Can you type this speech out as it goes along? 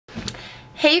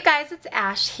Hey you guys, it's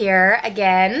Ash here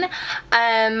again.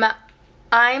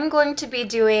 I'm going to be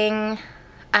doing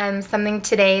something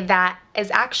today that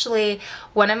is actually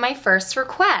one of my first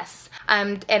requests,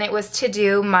 and it was to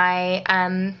do my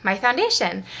my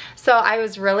foundation. So I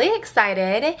was really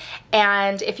excited,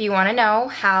 and if you want to know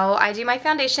how I do my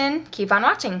foundation, keep on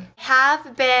watching. I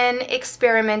have been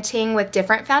experimenting with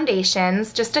different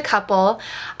foundations, just a couple.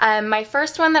 My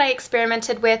first one that I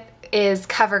experimented with is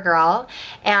CoverGirl,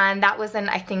 and that was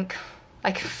I think,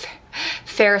 like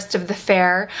fairest of the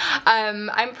fair.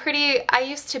 I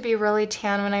used to be really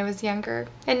tan when I was younger,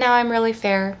 and now I'm really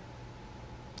fair,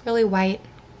 really white.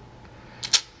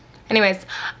 Anyways,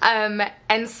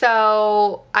 and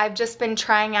so I've just been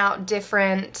trying out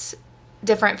different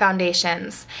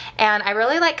foundations, and I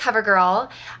really like CoverGirl.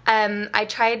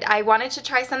 I wanted to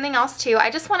try something else too. I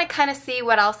just want to kind of see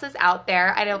what else is out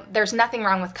there. There's nothing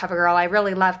wrong with CoverGirl. I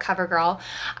really love CoverGirl.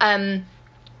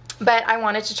 But I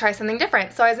wanted to try something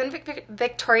different. So I was in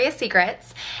Victoria's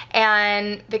Secrets,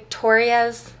 and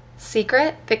Victoria's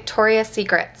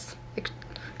Secrets.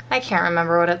 I can't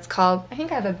remember what it's called. I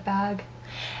think I have a bag.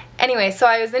 Anyway, so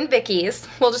I was in Vicky's.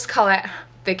 We'll just call it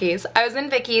Vicky's. I was in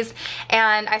Vicky's,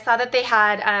 and I saw that they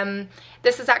had,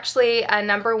 this is actually a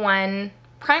 #1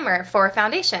 primer for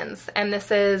foundations, and this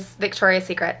is Victoria's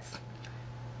Secrets.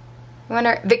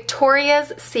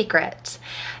 Victoria's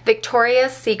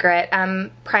Secret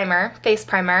primer, face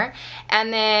primer,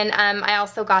 and then I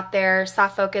also got their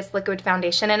Soft Focus Liquid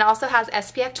Foundation, and it also has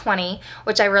SPF 20,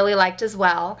 which I really liked as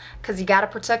well, because you gotta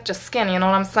protect your skin, you know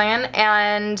what I'm saying?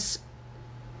 And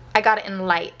I got it in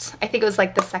light. I think it was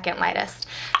like the second lightest.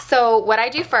 So what I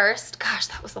do first, gosh,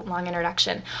 that was a long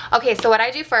introduction. Okay, so what I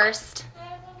do first,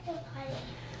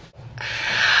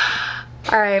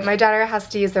 alright, my daughter has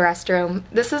to use the restroom.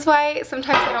 This is why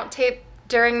sometimes I don't tape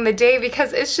during the day,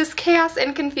 because it's just chaos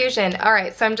and confusion.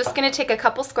 Alright, so I'm just going to take a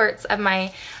couple squirts of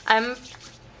my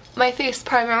face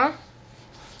primer,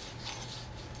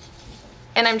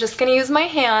 and I'm just going to use my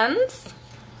hands,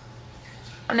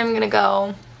 and I'm going to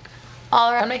go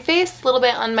all around my face, a little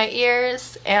bit on my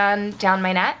ears and down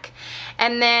my neck.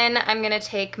 And then I'm going to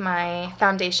take my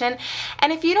foundation.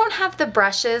 And if you don't have the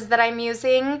brushes that I'm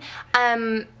using,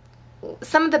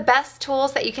 some of the best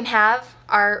tools that you can have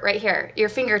are right here, your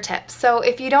fingertips. So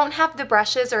if you don't have the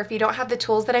brushes, or if you don't have the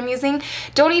tools that I'm using,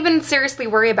 don't even seriously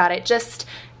worry about it. Just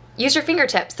use your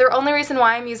fingertips. The only reason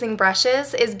why I'm using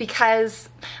brushes is because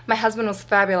my husband was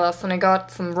fabulous and he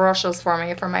got some brushes for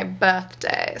me for my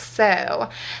birthday. So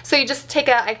you just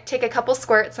I take a couple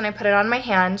squirts and I put it on my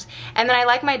hand, and then I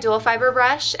like my dual fiber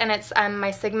brush, and it's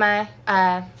my Sigma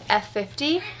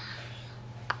F50.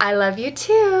 I love you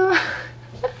too.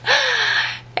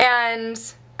 And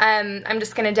I'm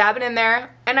just gonna dab it in there,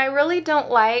 and I really don't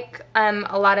like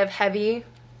a lot of heavy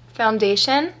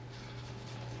foundation.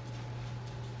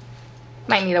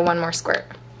 Might need one more squirt.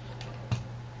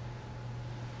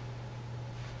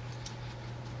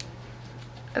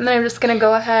 And then I'm just gonna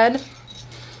go ahead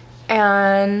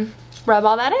and rub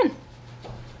all that in.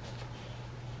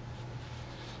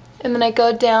 And then I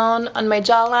go down on my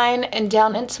jawline and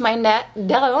down into my neck,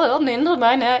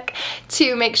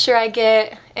 to make sure I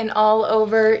get an all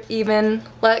over even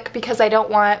look, because I don't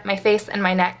want my face and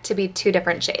my neck to be two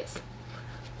different shades.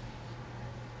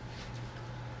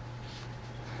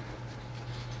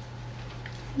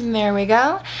 And there we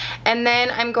go. And then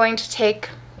I'm going to take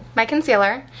my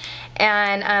concealer,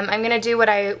 and I'm going to do what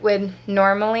I would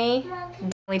normally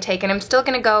take, and I'm still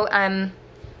going to go, and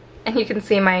you can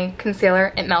see my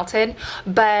concealer, it melted,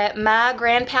 but my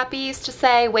grandpappy used to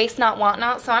say, waste not, want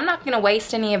not, so I'm not going to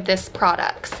waste any of this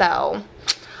product. So,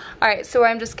 alright, so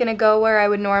I'm just going to go where I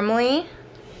would normally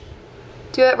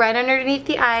do it, right underneath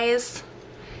the eyes,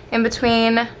 in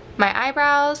between my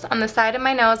eyebrows, on the side of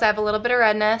my nose. I have a little bit of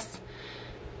redness.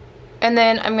 And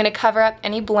then I'm going to cover up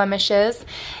any blemishes.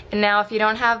 And now if you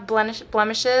don't have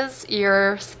blemishes,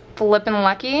 you're flippin'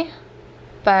 lucky.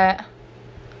 But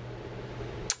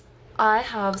I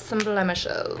have some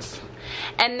blemishes.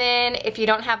 And then if you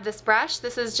don't have this brush,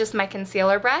 this is just my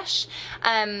concealer brush.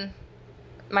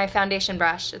 My foundation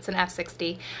brush, it's an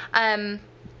F60.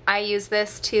 I use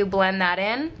this to blend that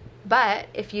in. But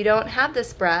if you don't have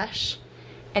this brush,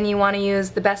 and you want to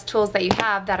use the best tools that you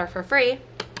have that are for free,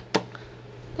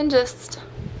 then just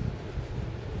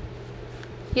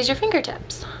use your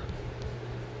fingertips.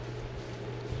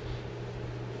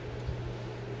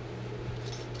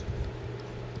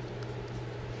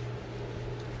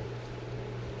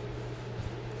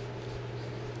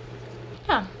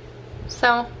 Yeah,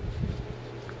 so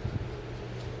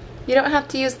you don't have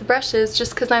to use the brushes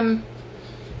just because I'm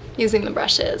using the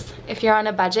brushes. If you're on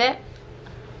a budget,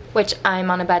 which I'm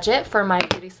on a budget for my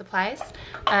beauty supplies,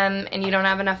 and you don't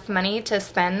have enough money to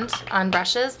spend on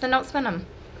brushes, then don't spend them.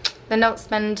 Then don't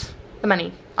spend the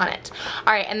money on it.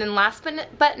 All right, and then last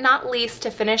but not least,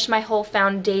 to finish my whole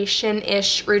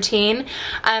foundation-ish routine,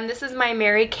 this is my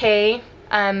Mary Kay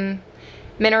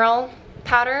mineral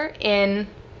powder in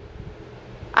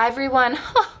Ivory One.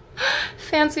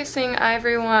 Fancy seeing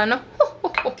Ivory One. And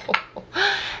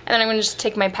then I'm gonna just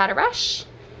take my powder brush,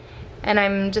 and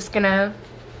I'm just gonna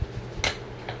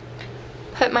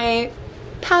put my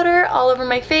powder all over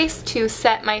my face to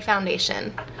set my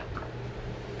foundation.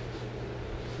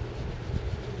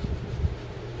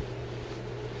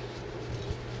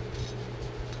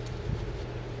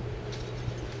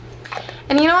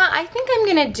 And you know what, I think I'm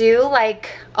gonna do like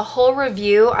a whole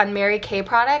review on Mary Kay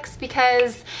products,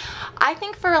 because I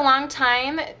think for a long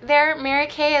time there, Mary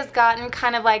Kay has gotten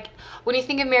kind of like, when you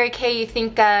think of Mary Kay, you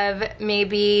think of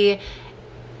maybe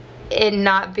it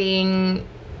not being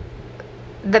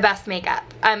the best makeup,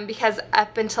 because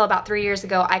up until about 3 years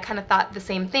ago I kind of thought the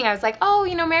same thing. I was like, oh,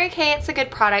 you know, Mary Kay, it's a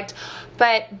good product,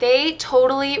 but they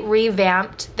totally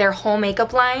revamped their whole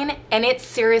makeup line, and it's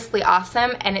seriously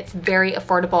awesome, and it's very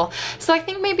affordable. So I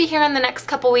think maybe here in the next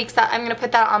couple weeks that I'm gonna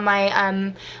put that on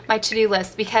my my to-do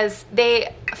list, because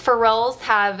they, for reals,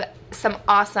 have some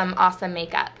awesome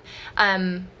makeup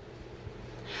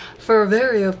for a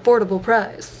very affordable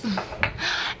price.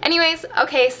 Anyways,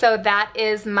 okay, so that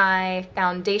is my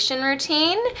foundation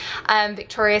routine.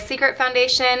 Victoria's Secret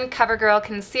foundation, CoverGirl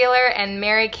concealer, and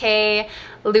Mary Kay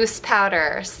loose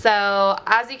powder. So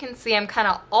as you can see, I'm kind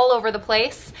of all over the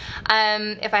place.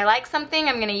 If I like something,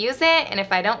 I'm gonna use it, and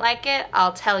if I don't like it,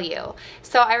 I'll tell you.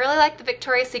 So I really like the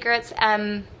Victoria's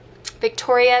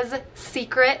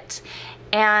Secret,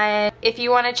 and if you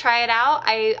want to try it out,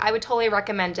 I would totally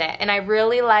recommend it. And I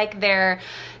really like their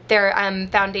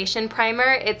foundation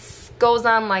primer. It goes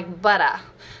on like butter.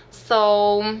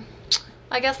 So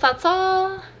I guess that's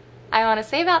all I want to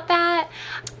say about that.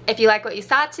 If you like what you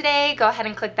saw today, go ahead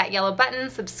and click that yellow button,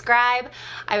 subscribe.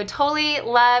 I would totally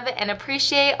love and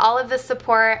appreciate all of the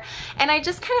support. And I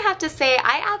just kind of have to say,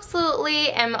 I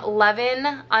absolutely am loving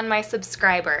on my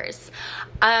subscribers.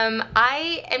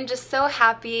 I am just so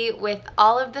happy with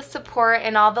all of the support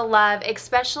and all the love,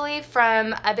 especially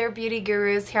from other beauty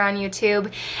gurus here on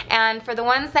YouTube. And for the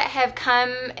ones that have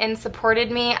come and supported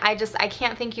me, I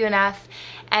can't thank you enough.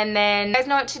 And then you guys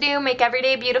know what to do. Make every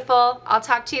day beautiful. I'll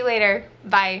talk to you later.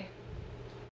 Bye.